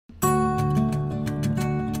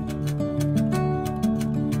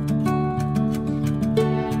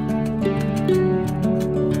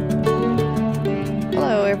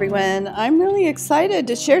everyone. I'm really excited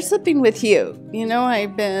to share something with you. You know,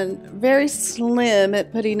 I've been very slim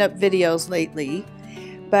at putting up videos lately,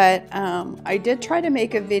 but I did try to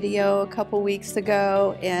make a video a couple weeks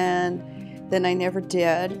ago and then I never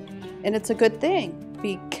did. And it's a good thing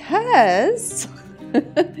because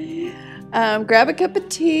grab a cup of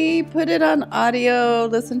tea, put it on audio,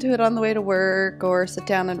 listen to it on the way to work, or sit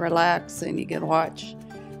down and relax and you can watch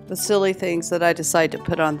the silly things that I decide to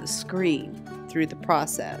put on the screen through the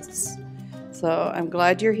process. So I'm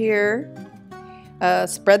glad you're here.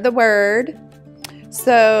 Spread the word.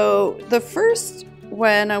 So the first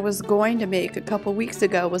one I was going to make a couple weeks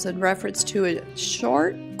ago was in reference to a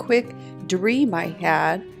short, quick dream I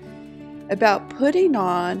had about putting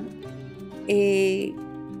on a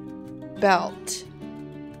belt.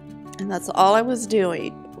 And that's all I was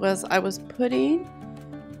doing, was I was putting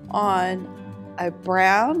on a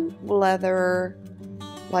brown leather,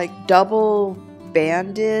 like double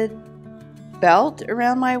banded belt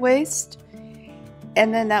around my waist,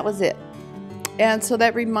 and then that was it. And so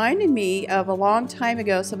that reminded me of a long time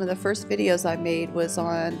ago. Some of the first videos I made was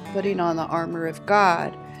on putting on the armor of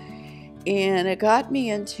God, and it got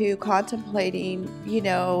me into contemplating, you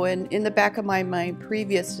know, and in the back of my mind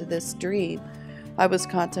previous to this dream, I was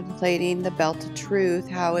contemplating the belt of truth,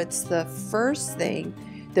 how it's the first thing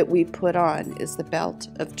that we put on is the belt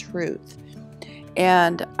of truth.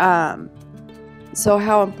 And so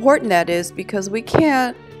how important that is, because we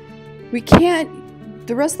can't,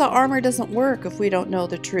 the rest of the armor doesn't work if we don't know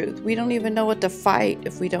the truth. We don't even know what to fight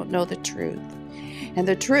if we don't know the truth. And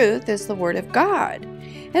the truth is the Word of God.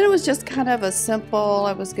 And it was just kind of a simple,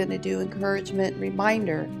 I was going to do encouragement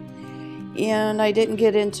reminder. And I didn't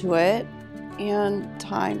get into it. And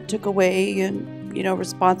time took away and, you know,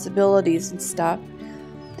 responsibilities and stuff.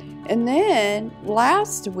 And then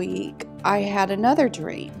last week, I had another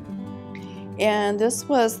dream. And this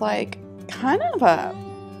was like kind of a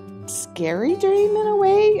scary dream in a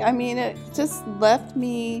way. I mean, it just left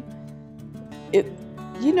me,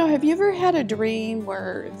 you know, have you ever had a dream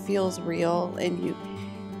where it feels real and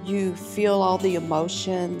you feel all the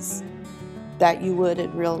emotions that you would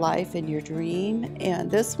in real life in your dream?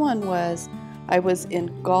 And this one was, I was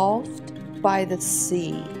engulfed by the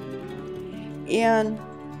sea. And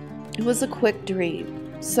it was a quick dream.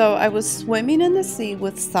 So I was swimming in the sea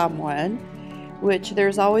with someone, which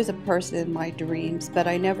there's always a person in my dreams, but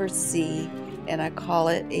I never see, and I call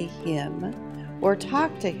it a him or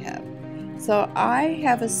talk to him. So I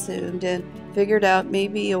have assumed and figured out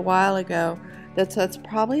maybe a while ago that that's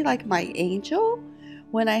probably like my angel.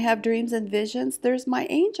 When I have dreams and visions, there's my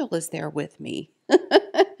angel is there with me.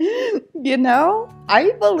 You know,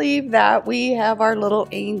 I believe that we have our little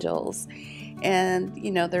angels. And,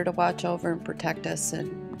 you know, they're to watch over and protect us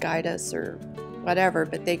and guide us or whatever,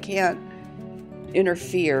 but they can't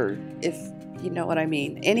interfere, if you know what I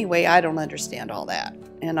mean. Anyway, I don't understand all that,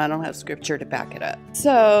 and I don't have scripture to back it up.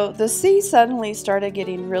 So the sea suddenly started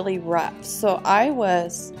getting really rough. So I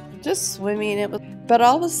was just swimming, but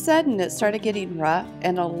all of a sudden it started getting rough,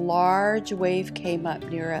 and a large wave came up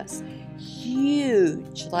near us.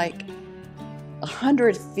 Huge, like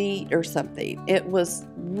 100 feet or something. It was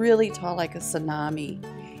really tall, like a tsunami.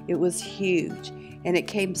 It was huge, and it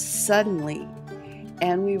came suddenly,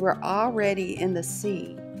 and we were already in the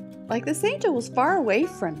sea. Like, this angel was far away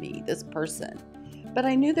from me, this person, but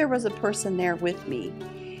I knew there was a person there with me,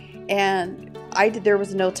 and there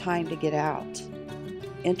was no time to get out.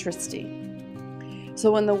 Interesting.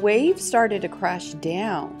 So when the wave started to crash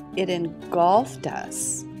down, it engulfed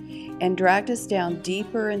us and dragged us down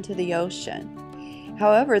deeper into the ocean.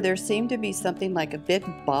 However, there seemed to be something like a big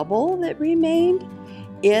bubble that remained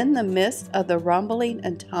in the midst of the rumbling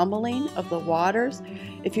and tumbling of the waters.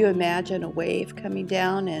 If you imagine a wave coming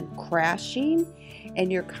down and crashing,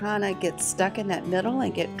 and you kind of get stuck in that middle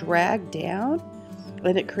and get dragged down,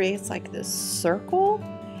 and it creates like this circle.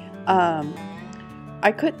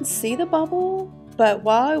 I couldn't see the bubble, but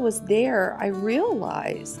while I was there, I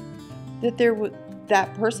realized that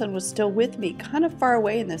that person was still with me, kind of far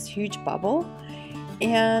away in this huge bubble.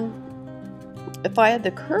 And if I had the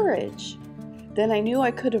courage, then I knew I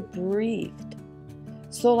could have breathed.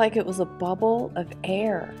 So like it was a bubble of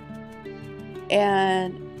air.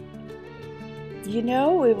 And, you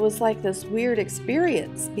know, it was like this weird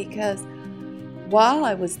experience, because while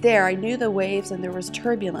I was there, I knew the waves and there was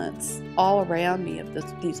turbulence all around me of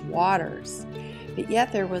these waters. But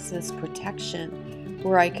yet there was this protection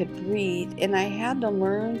where I could breathe. And I had to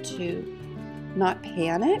learn to not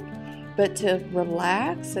panic, but to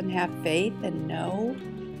relax and have faith and know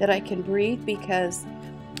that I can breathe, because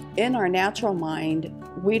in our natural mind,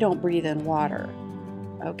 we don't breathe in water,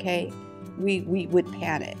 okay? we would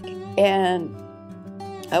panic. And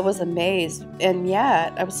I was amazed, and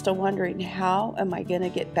yet I was still wondering, how am I going to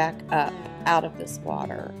get back up out of this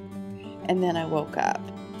water? And then I woke up.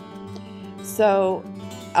 So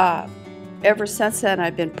ever since then,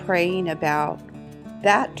 I've been praying about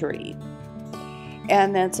that dream.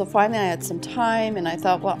 And then so finally I had some time, and I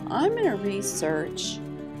thought, well, I'm going to research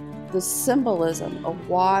the symbolism of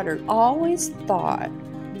water. Always thought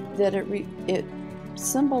that it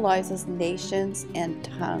symbolizes nations and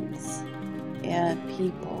tongues and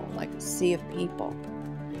people, like a sea of people.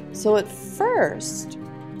 So at first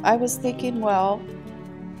I was thinking, well,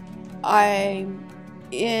 I'm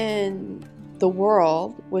in the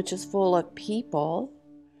world, which is full of people,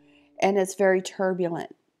 and it's very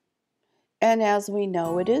turbulent. And as we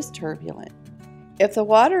know, it is turbulent. If the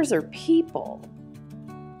waters are people,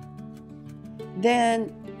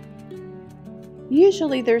 then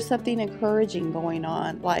usually there's something encouraging going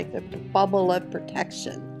on, like the bubble of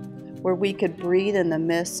protection, where we could breathe in the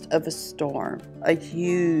midst of a storm, a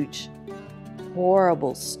huge,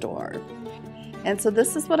 horrible storm. And so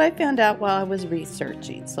this is what I found out while I was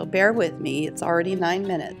researching. So bear with me. It's already 9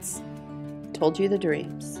 minutes. Told you the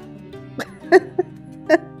dreams.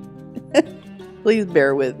 Please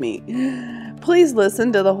bear with me. Please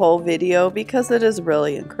listen to the whole video because it is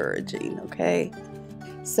really encouraging, okay?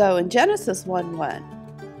 So in Genesis 1:1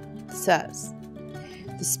 it says,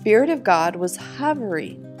 the Spirit of God was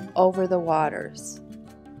hovering over the waters.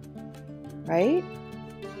 Right?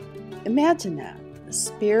 Imagine that. The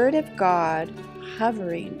Spirit of God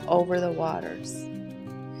hovering over the waters.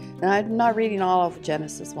 And I'm not reading all of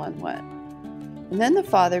Genesis 1:1. And then the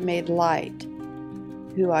Father made light,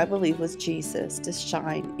 who I believe was Jesus, to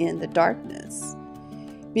shine in the darkness.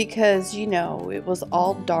 Because, you know, it was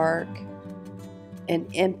all dark and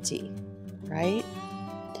empty, right?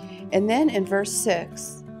 And then in verse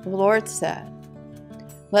 6, the Lord said,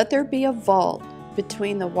 let there be a vault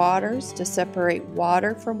between the waters to separate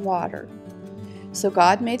water from water. So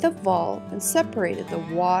God made the vault and separated the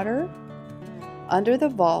water under the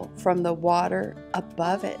vault from the water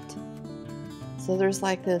above it. So there's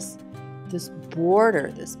like this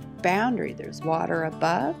border, this boundary. There's water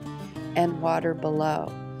above and water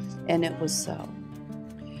below. And it was so.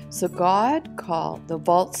 So God called the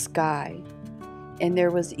vault sky, and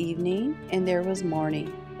there was evening and there was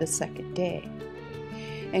morning the second day.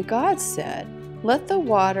 And God said, let the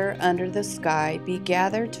water under the sky be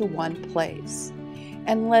gathered to one place,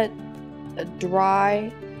 and let a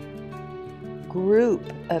dry group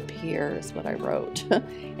appear, is what I wrote.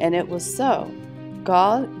 And it was so.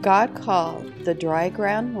 God called the dry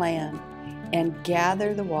ground land, and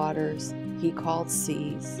gathered the waters he called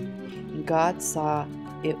seas. And God saw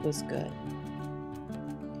it was good.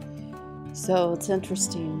 So it's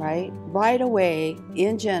interesting, right? Right away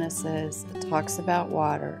in Genesis, it talks about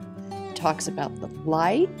water. It talks about the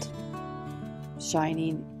light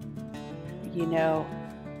shining, you know,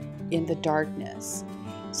 in the darkness.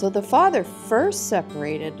 So the Father first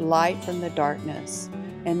separated light from the darkness,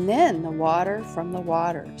 and then the water from the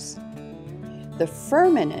waters. The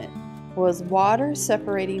firmament was water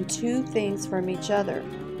separating two things from each other,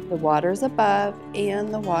 the waters above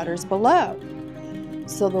and the waters below.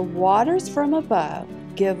 So the waters from above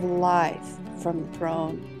give life from the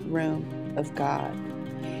throne room of God,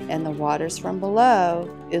 and the waters from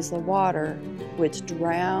below is the water which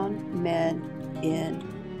drown men in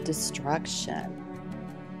destruction.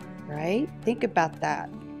 Right? Think about that.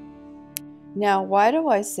 Now, why do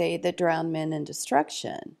I say that drown men in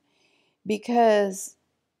destruction? Because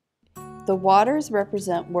the waters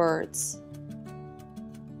represent words.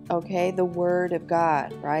 Okay, the Word of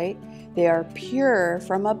God, right? They are pure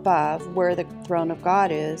from above, where the throne of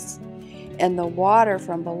God is, and the water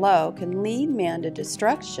from below can lead man to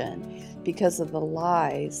destruction because of the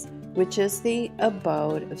lies, which is the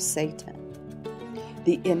abode of Satan,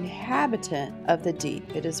 the inhabitant of the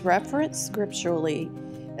deep. It is referenced scripturally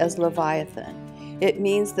as Leviathan. It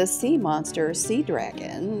means the sea monster or sea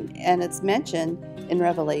dragon, and it's mentioned in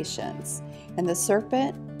Revelations. And the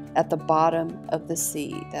serpent at the bottom of the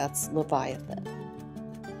sea, that's Leviathan.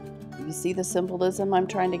 You see the symbolism I'm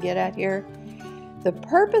trying to get at here? The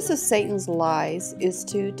purpose of Satan's lies is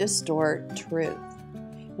to distort truth.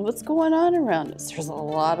 And what's going on around us? There's a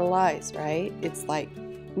lot of lies, right? It's like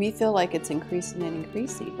we feel like it's increasing and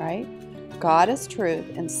increasing, right? God is truth,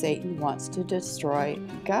 and Satan wants to destroy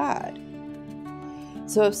God.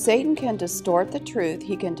 So if Satan can distort the truth,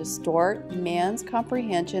 he can distort man's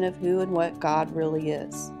comprehension of who and what God really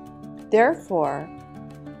is. Therefore,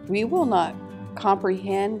 we will not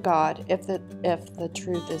comprehend God if the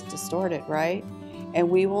truth is distorted, right? and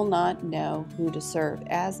we will not know who to serve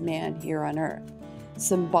as man here on earth.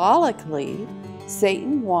 Symbolically,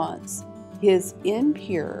 Satan wants his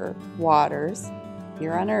impure waters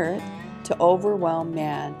here on earth to overwhelm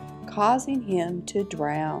man, causing him to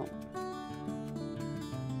drown.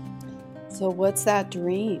 So what's that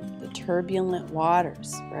dream? The turbulent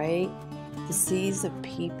waters, right? The seas of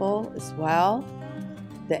people as well.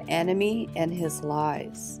 The enemy and his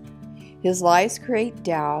lies. His lies create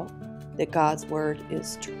doubt that God's word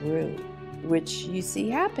is true, which you see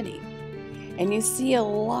happening. And you see a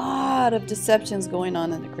lot of deceptions going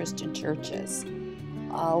on in the Christian churches.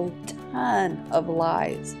 A ton of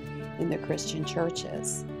lies in the Christian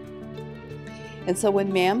churches. And so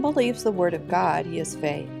when man believes the word of God, he has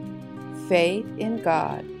faith. Faith in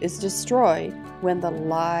God is destroyed when the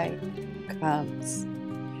lie comes,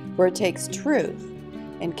 where it takes truth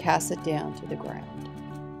and casts it down to the ground.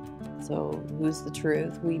 So who's the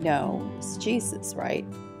truth? We know it's Jesus, right?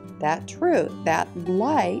 That truth, that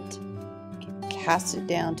light, cast it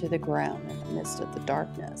down to the ground in the midst of the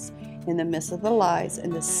darkness, in the midst of the lies, in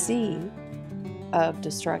the sea of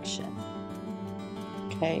destruction.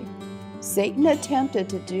 Okay? Satan attempted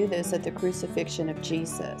to do this at the crucifixion of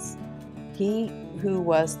Jesus. He who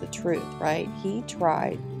was the truth, right? He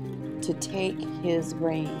tried to take his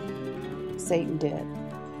reign. Satan did.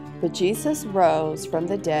 But Jesus rose from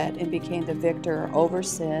the dead and became the victor over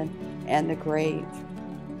sin and the grave,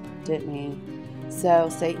 didn't he? So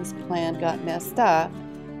Satan's plan got messed up,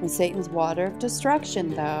 and Satan's water of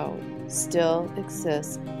destruction, though, still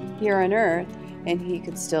exists here on earth, and he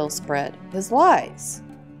could still spread his lies.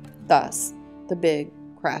 Thus, the big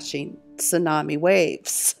crashing tsunami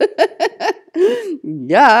waves.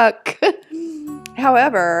 Yuck!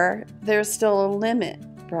 However, there's still a limit,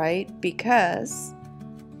 right? Because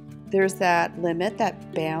there's that limit,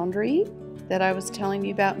 that boundary that I was telling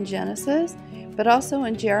you about in Genesis, but also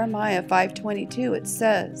in Jeremiah 5:22 it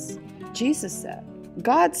says,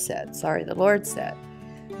 the Lord said,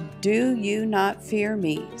 "Do you not fear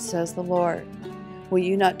me, says the Lord? Will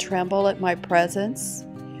you not tremble at my presence?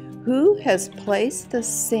 Who has placed the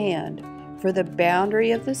sand for the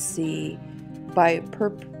boundary of the sea by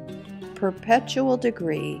perpetual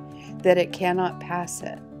degree that it cannot pass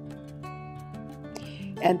it?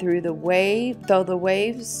 And though the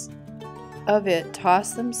waves of it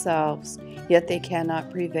toss themselves, yet they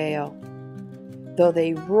cannot prevail. Though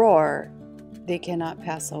they roar, they cannot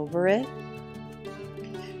pass over it."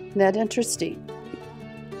 Isn't that interesting?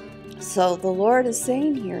 So the Lord is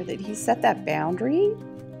saying here that he set that boundary.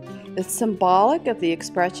 It's symbolic of the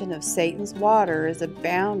expression of Satan's water as a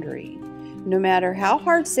boundary. No matter how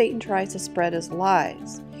hard Satan tries to spread his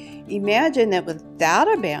lies, imagine that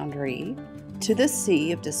without a boundary to the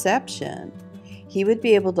sea of deception, he would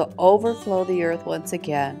be able to overflow the earth once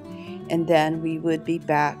again, and then we would be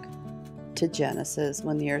back to Genesis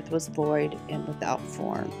when the earth was void and without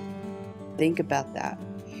form. Think about that.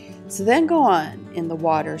 So then go on in the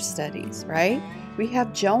water studies, right? We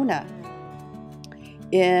have Jonah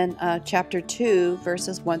in chapter 2,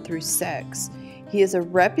 verses 1 through 6. He is a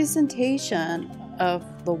representation of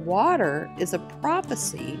the water, is a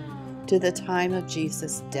prophecy to the time of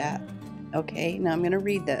Jesus' death. Okay, now I'm going to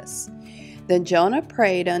read this. Then Jonah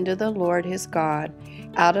prayed unto the Lord his God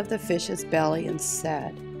out of the fish's belly and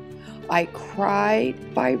said, I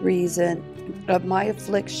cried by reason of my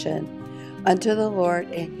affliction unto the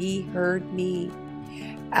Lord, and he heard me.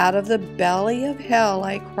 Out of the belly of hell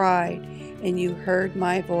I cried, and you heard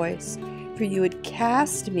my voice. For you had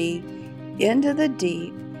cast me into the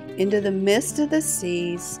deep, into the midst of the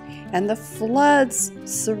seas, and the floods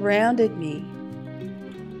surrounded me.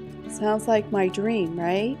 Sounds like my dream,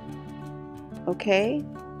 right? Okay?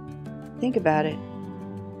 Think about it.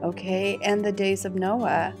 Okay? And the days of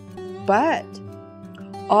Noah. But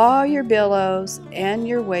all your billows and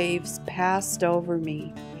your waves passed over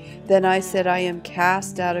me. Then I said, I am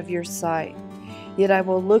cast out of your sight. Yet I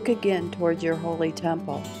will look again toward your holy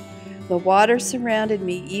temple. The water surrounded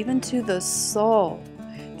me even to the soul.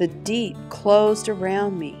 The deep closed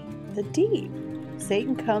around me. The deep.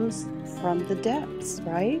 Satan comes from the depths,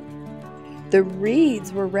 right? The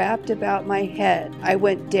reeds were wrapped about my head. I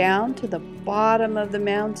went down to the bottom of the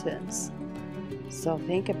mountains. So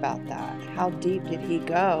think about that. How deep did he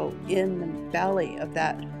go in the belly of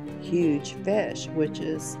that huge fish, which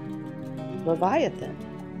is Leviathan?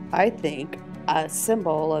 I think a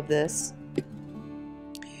symbol of this.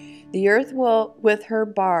 The earth with her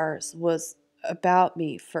bars was about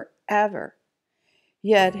me forever.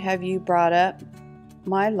 Yet have you brought up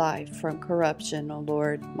my life from corruption, O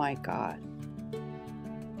Lord my God.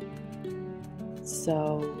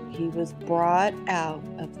 So he was brought out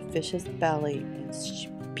of the fish's belly and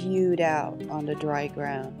spewed out onto dry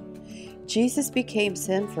ground. Jesus became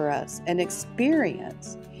sin for us and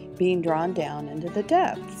experienced being drawn down into the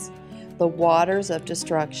depths, the waters of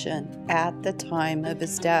destruction at the time of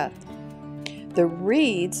his death. The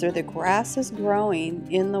reeds or the grasses growing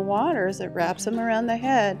in the waters that wraps him around the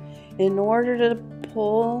head in order to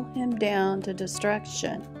pull him down to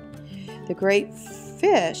destruction. The great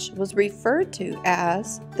fish was referred to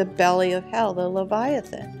as the belly of hell, the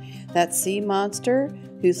Leviathan, that sea monster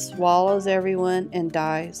who swallows everyone and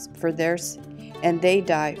dies for they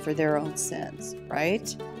die for their own sins,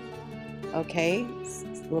 right? Okay,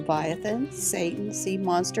 Leviathan, Satan, sea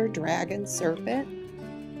monster, dragon, serpent.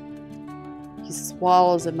 He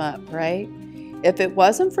swallows them up, right? If it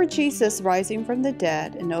wasn't for Jesus rising from the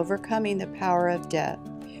dead and overcoming the power of death,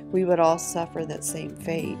 we would all suffer that same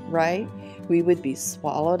fate, right? We would be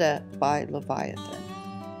swallowed up by Leviathan.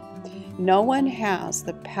 No one has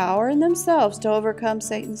the power in themselves to overcome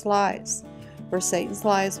Satan's lies, for Satan's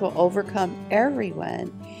lies will overcome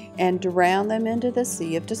everyone and drown them into the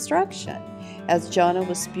sea of destruction, as Jonah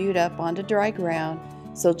was spewed up onto dry ground,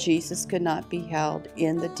 so Jesus could not be held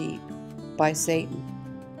in the deep by Satan.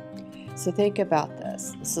 So think about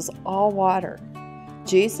this. This is all water.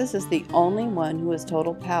 Jesus is the only one who has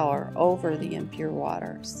total power over the impure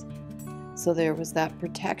waters. So there was that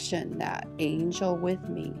protection, that angel with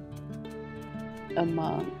me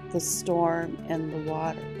among the storm and the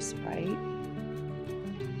waters, right?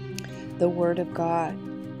 The Word of God.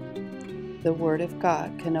 The Word of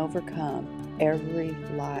God can overcome every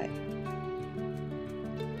lie.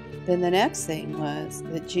 Then the next thing was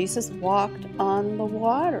that Jesus walked on the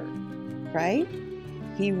water, right?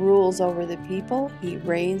 He rules over the people. He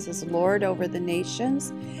reigns as Lord over the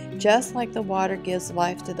nations, just like the water gives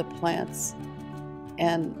life to the plants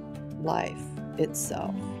and life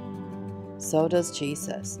itself. So does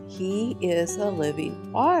Jesus. He is the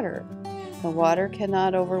living water. The water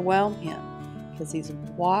cannot overwhelm him because he's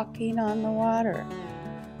walking on the water.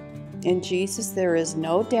 In Jesus, there is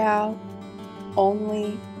no doubt,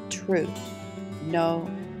 only truth, no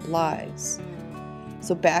lies.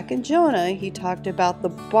 So back in Jonah, he talked about the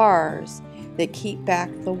bars that keep back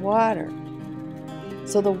the water.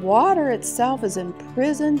 So the water itself is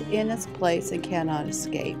imprisoned in its place and cannot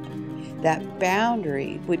escape. That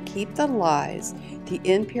boundary would keep the lies, the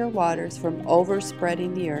impure waters, from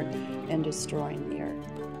overspreading the earth and destroying the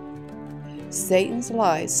earth. Satan's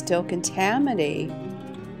lies still contaminate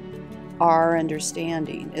our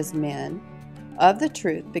understanding as men of the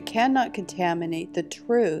truth, but cannot contaminate the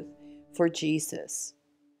truth for Jesus.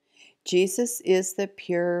 Jesus is the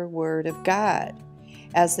pure Word of God,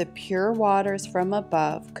 as the pure waters from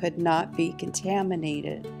above could not be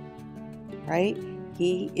contaminated, right?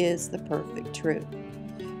 He is the perfect truth.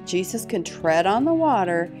 Jesus can tread on the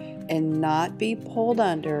water and not be pulled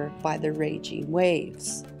under by the raging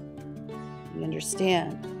waves. You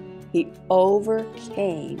understand? He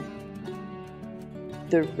overcame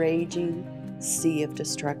the raging sea of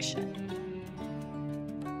destruction.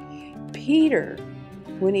 Peter,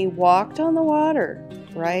 when he walked on the water,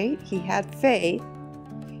 right? He had faith,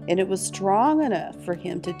 and it was strong enough for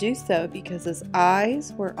him to do so because his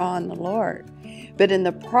eyes were on the Lord. But in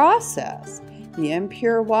the process, the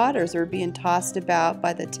impure waters were being tossed about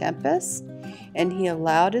by the tempest, and he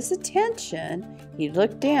allowed his attention, he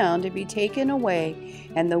looked down, to be taken away,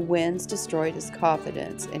 and the winds destroyed his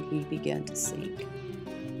confidence, and he began to sink.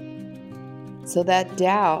 So that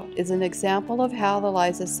doubt is an example of how the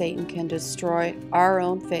lies of Satan can destroy our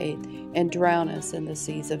own faith and drown us in the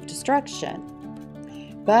seas of destruction.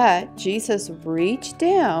 But Jesus reached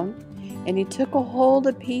down and he took a hold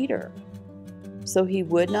of Peter so he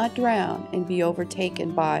would not drown and be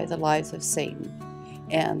overtaken by the lies of Satan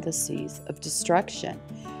and the seas of destruction,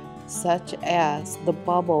 such as the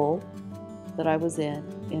bubble that I was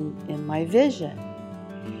in my vision.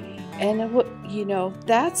 And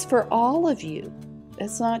that's for all of you.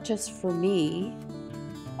 It's not just for me.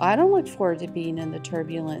 I don't look forward to being in the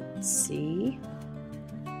turbulent sea.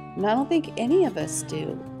 And I don't think any of us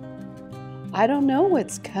do. I don't know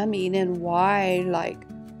what's coming and why,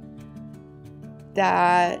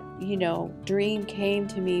 that, dream came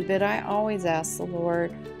to me. But I always ask the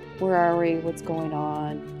Lord, where are we? What's going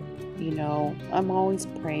on? I'm always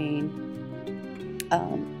praying.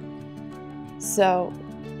 So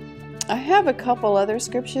I have a couple other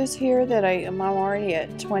scriptures here that I'm already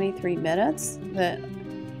at 23 minutes that,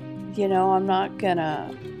 I'm not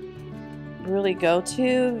gonna really go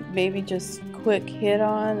to. Maybe just quick hit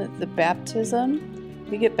on the baptism.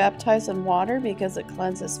 We get baptized in water because it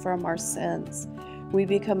cleanses from our sins. We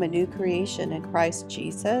become a new creation in Christ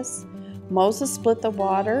Jesus. Moses split the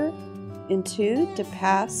water in two to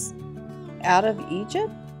pass out of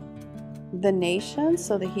Egypt, the nation,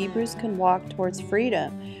 so the Hebrews can walk towards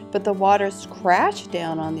freedom. But the waters crashed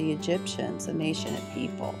down on the Egyptians, a nation of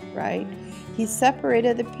people, right? He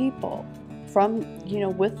separated the people from,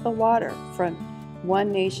 with the water, from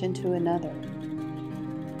one nation to another.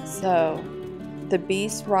 So the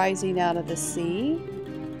beast rising out of the sea,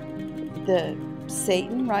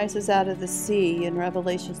 Satan rises out of the sea in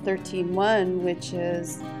Revelation 13:1, which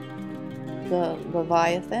is the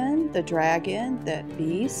Leviathan, the dragon, the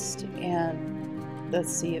beast, and the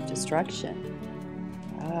sea of destruction.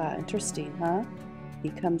 Interesting, huh? He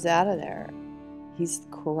comes out of there. He's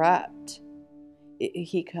corrupt.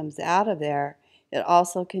 He comes out of there. It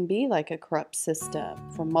also can be like a corrupt system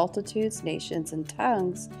for multitudes, nations, and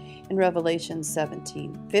tongues in Revelation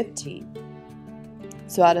 17:15.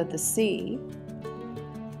 So out of the sea,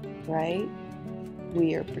 right,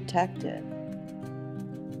 we are protected.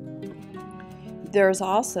 There's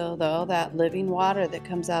also, though, that living water that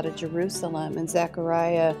comes out of Jerusalem in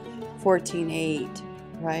Zechariah 14:8,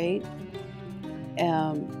 right?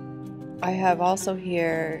 I have also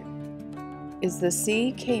here, is the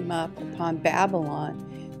sea came up upon Babylon,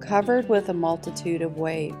 covered with a multitude of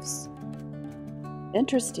waves.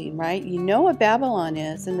 Interesting, right? You know what Babylon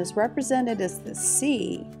is, and is represented as the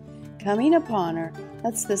sea coming upon her.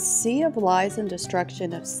 That's the sea of lies and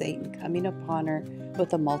destruction of Satan coming upon her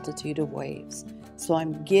with a multitude of waves. So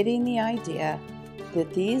I'm getting the idea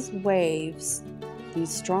that these waves,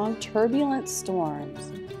 these strong turbulent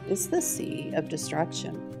storms, is the sea of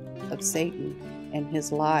destruction of Satan and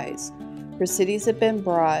his lies. Her cities have been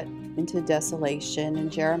brought into desolation in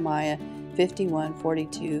Jeremiah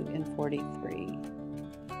 51:42 and 43.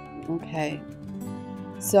 Okay.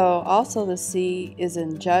 So also the sea is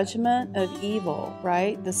in judgment of evil,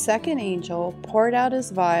 right? The second angel poured out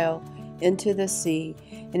his vial into the sea,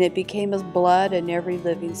 and it became as blood, and every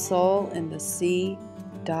living soul in the sea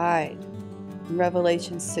died. In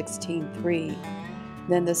Revelation 16:3.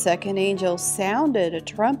 Then the second angel sounded a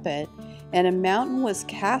trumpet, and a mountain was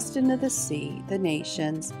cast into the sea, the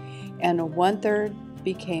nations, and 1/3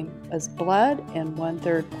 became as blood, and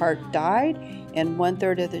 1/3 part died, and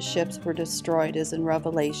 1/3 of the ships were destroyed, as in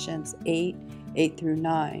Revelations 8 through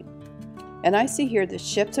 9. And I see here the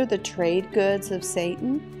ships are the trade goods of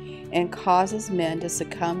Satan, and causes men to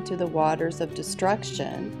succumb to the waters of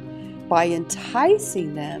destruction by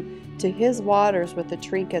enticing them to his waters with the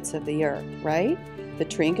trinkets of the earth, right? The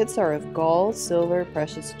trinkets are of gold, silver,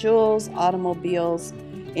 precious jewels, automobiles,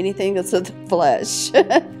 anything that's of the flesh.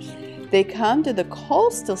 They come to the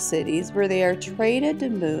coastal cities where they are traded to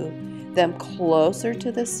move them closer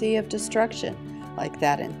to the sea of destruction, like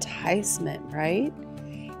that enticement, right?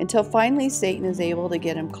 Until finally Satan is able to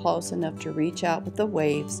get him close enough to reach out with the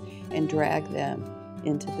waves and drag them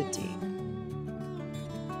into the deep.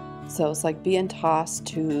 So it's like being tossed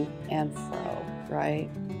to and fro, right?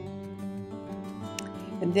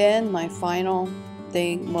 And then my final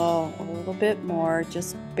thing, well, a little bit more,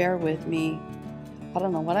 just bear with me. I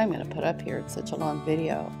don't know what I'm going to put up here. It's such a long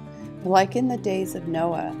video. Like in the days of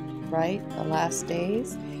Noah, right? The last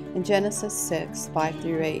days. In Genesis 6:5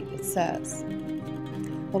 through 8, it says,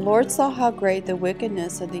 "The Lord saw how great the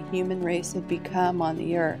wickedness of the human race had become on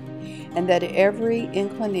the earth, and that every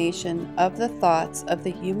inclination of the thoughts of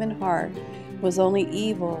the human heart was only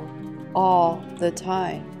evil all the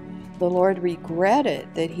time. The Lord regretted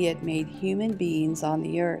that he had made human beings on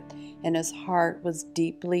the earth, and his heart was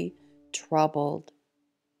deeply troubled.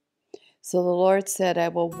 So the Lord said, I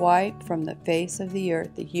will wipe from the face of the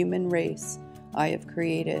earth the human race I have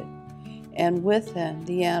created, and with them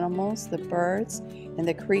the animals, the birds, and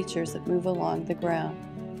the creatures that move along the ground,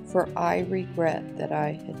 for I regret that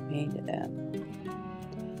I had made them."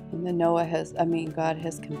 And God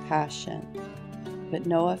has compassion, but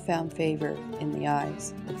Noah found favor in the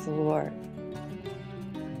eyes of the Lord.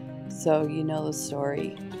 So you know the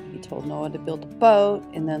story. He told Noah to build a boat,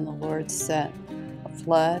 and then the Lord sent a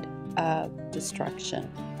flood of destruction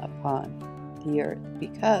upon the earth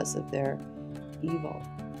because of their evil.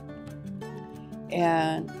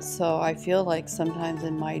 And so I feel like sometimes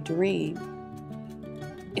in my dream,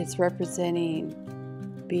 it's representing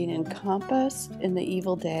being encompassed in the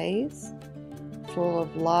evil days, full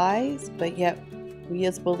of lies, but yet we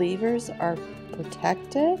as believers are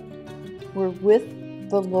protected. We're with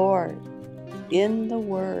the Lord in the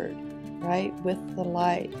Word, right? With the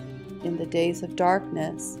light in the days of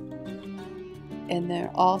darkness. And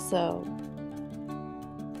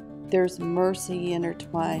there's mercy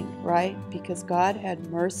intertwined, right? Because God had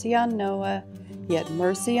mercy on Noah, he had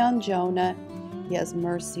mercy on Jonah, He has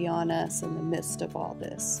mercy on us in the midst of all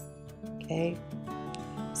this. Okay?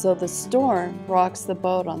 So the storm rocks the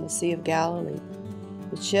boat on the Sea of Galilee.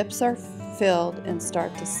 The ships are filled and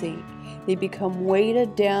start to sink. They become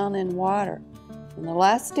weighted down in water. In the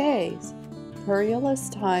last days, perilous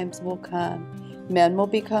times will come. Men will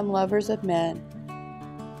become lovers of men.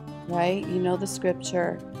 Right? You know the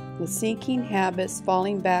scripture. The seeking habits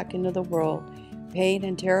falling back into the world. Pain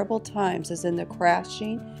and terrible times as in the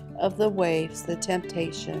crashing of the waves, the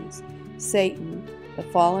temptations, Satan, the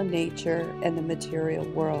fallen nature, and the material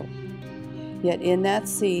world. Yet in that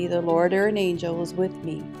sea, the Lord or an angel is with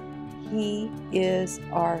me. He is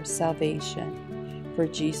our salvation. For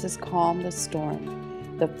Jesus calmed the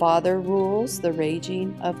storm. The Father rules the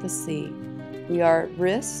raging of the sea. We are at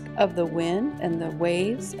risk of the wind and the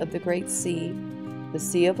waves of the great sea, the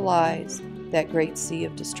sea of lies, that great sea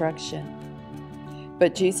of destruction.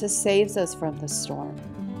 But Jesus saves us from the storm,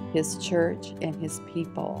 His church and His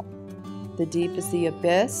people. The deep is the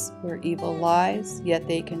abyss where evil lies, yet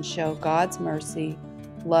they can show God's mercy,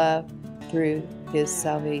 love through His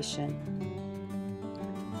salvation.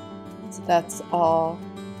 So that's all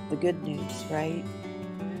the good news, right?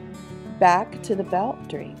 Back to the belt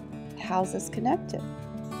dream. How's this connected?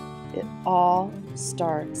 It all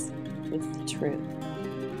starts with the truth.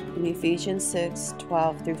 In Ephesians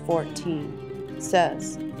 6:12 through 14, it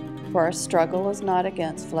says, "For our struggle is not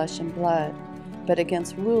against flesh and blood, but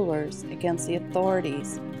against rulers, against the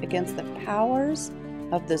authorities, against the powers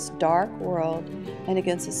of this dark world, and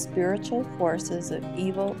against the spiritual forces of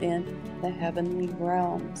evil in the heavenly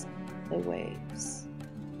realms," the waves,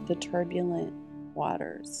 the turbulent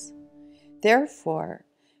waters. "Therefore,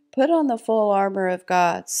 put on the full armor of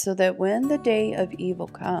God, so that when the day of evil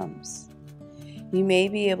comes, you may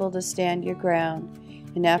be able to stand your ground,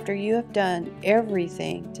 and after you have done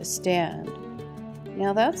everything to stand."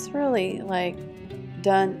 Now that's really like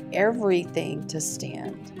done everything to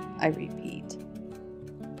stand, I repeat.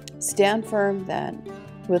 "Stand firm then,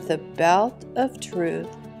 with the belt of truth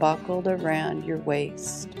buckled around your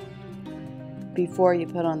waist, before you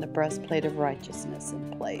put on the breastplate of righteousness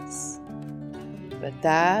in place." But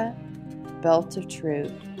that belt of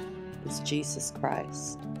truth is Jesus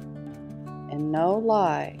Christ. And no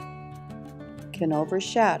lie can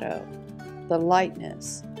overshadow the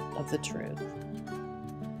lightness of the truth.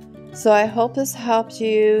 So I hope this helped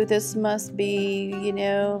you. This must be,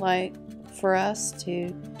 like for us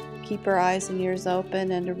to keep our eyes and ears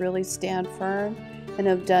open and to really stand firm and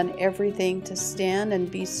have done everything to stand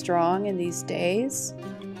and be strong in these days.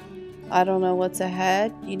 I don't know what's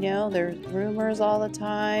ahead. There's rumors all the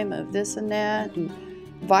time of this and that, and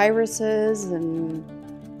viruses and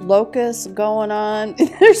locusts going on.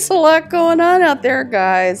 There's a lot going on out there,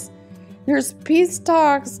 guys. There's peace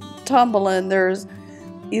talks tumbling. There's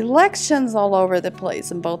elections all over the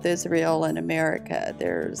place in both Israel and America.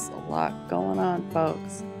 There's a lot going on,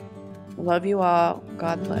 folks. Love you all.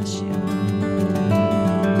 God bless you.